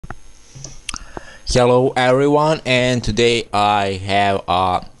Hello everyone, and today I have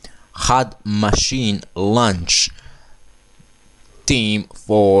a HUD Machine Launch theme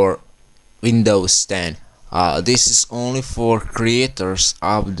for Windows 10. This is only for creators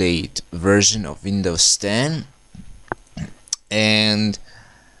update version of Windows 10, and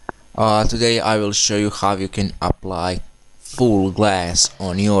today I will show you how you can apply full glass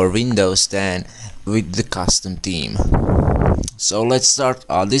on your Windows 10 with the custom theme. So let's start.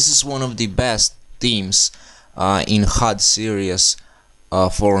 This is one of the best themes in HUD series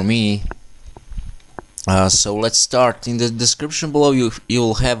for me. So let's start. In the description below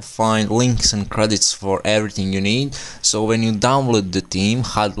you'll find links and credits for everything you need. So when you download the theme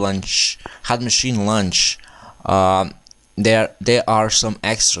HUD Machine Launch, there are some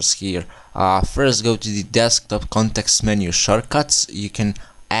extras here. First, go to the desktop context menu shortcuts. You can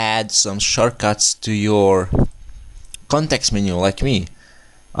add some shortcuts to your context menu like me.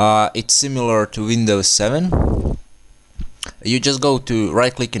 It's similar to Windows 7. You just go to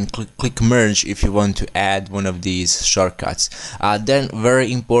right click and click merge if you want to add one of these shortcuts. Then very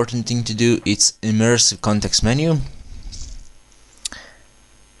important thing to do, it's immersive context menu,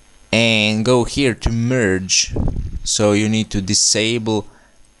 and go here to merge. So you need to disable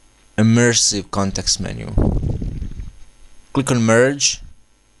immersive context menu. Click on merge,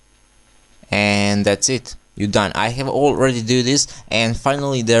 and that's it. You're done. I have already do this. And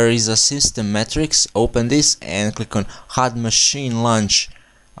finally, there is a system metrics. Open this and click on HUD Machine Launch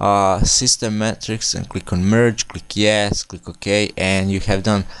system metrics and click on merge. Click yes, click OK, and you have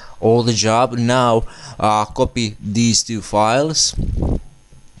done all the job. Now copy these two files,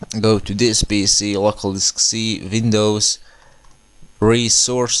 go to this PC, local disk C, Windows,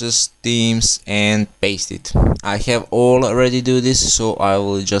 resources, themes, and paste it. I have already do this, so I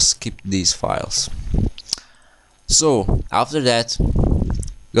will just skip these files. So after that,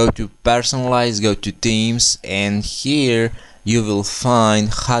 go to personalize, go to themes, and here you will find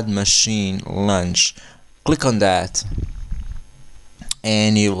HUD Machine Launch. Click on that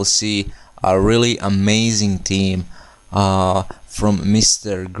and you will see a really amazing theme from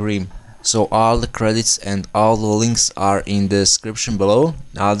Mr. Grimm. So all the credits and all the links are in the description below.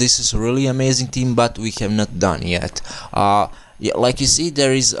 This is a really amazing theme, but we have not done yet. Yeah, like you see,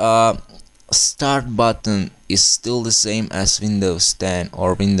 there is a start button is still the same as Windows 10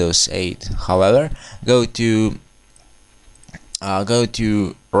 or Windows 8. However, go to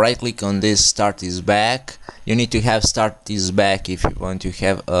right click on this start is back. You need to have start is back if you want to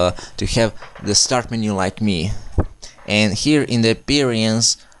have the start menu like me. And here in the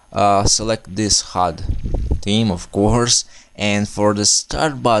appearance, select this HUD theme, of course, and for the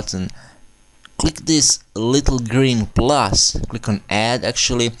start button, click this little green plus, click on add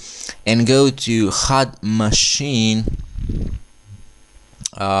actually, and go to HUD Machine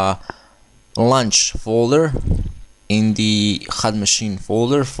Launch folder. In the HUD Machine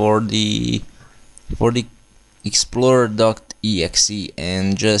folder for the explorer.exe,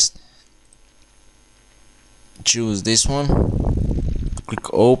 and just choose this one,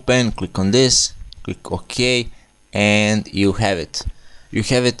 click open, click on this, click OK, and you have it.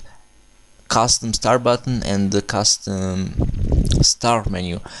 Custom start button and the custom start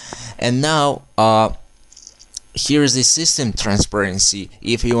menu. And now here is the system transparency.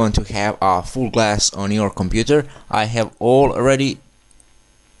 If you want to have a full glass on your computer, I have already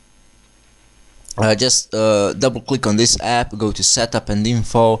just double click on this app, go to setup and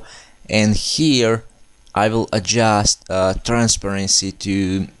info, and here I will adjust transparency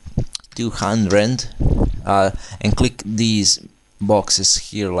to 200 and click these boxes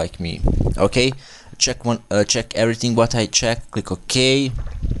here like me. Okay, check everything what I check, click OK,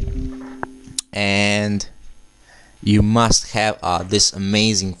 and you must have this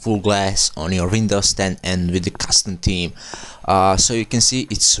amazing full glass on your Windows 10 and with the custom theme. So you can see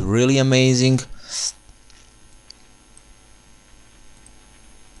it's really amazing.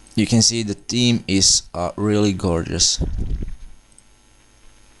 You can see the theme is really gorgeous.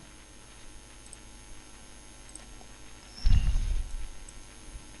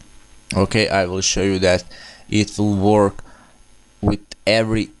 Okay, I will show you that it will work with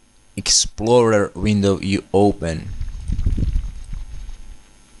every Explorer window you open.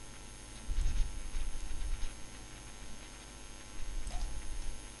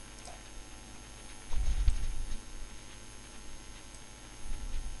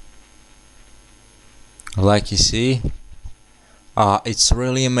 Like you see, it's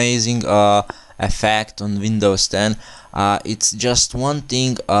really amazing effect on Windows 10. It's just one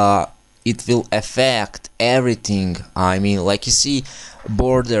thing it will affect everything. I mean, like you see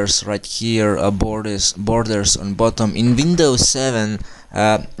borders right here, borders on bottom. In Windows 7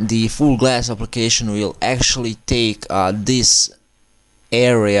 the full glass application will actually take this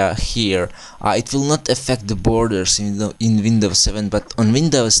area here. It will not affect the borders in Windows 7, but on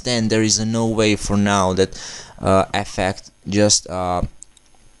Windows 10 there is no way for now that affect just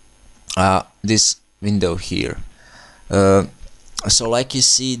this window here. So like you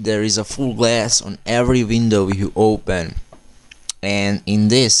see, there is a full glass on every window you open, and in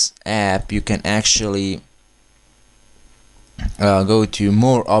this app you can actually go to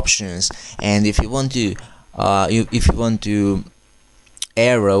more options, and if you want to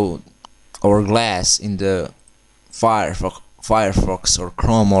arrow or glass in the Firefox or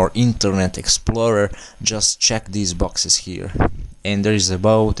Chrome or Internet Explorer, just check these boxes here, and there is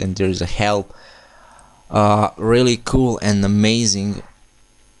about and there is a help. Really cool and amazing.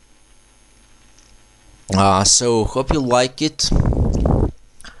 So hope you like it,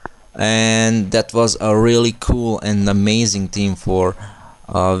 and that was a really cool and amazing theme for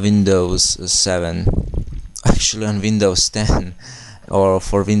Windows 7, actually on Windows 10 or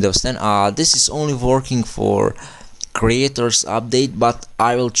for Windows 10. This is only working for creators update, but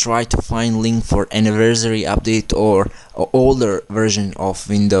I will try to find link for anniversary update or older version of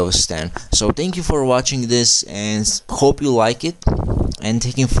Windows 10. So thank you for watching this, and hope you like it, and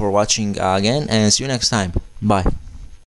thank you for watching again, and see you next time. Bye.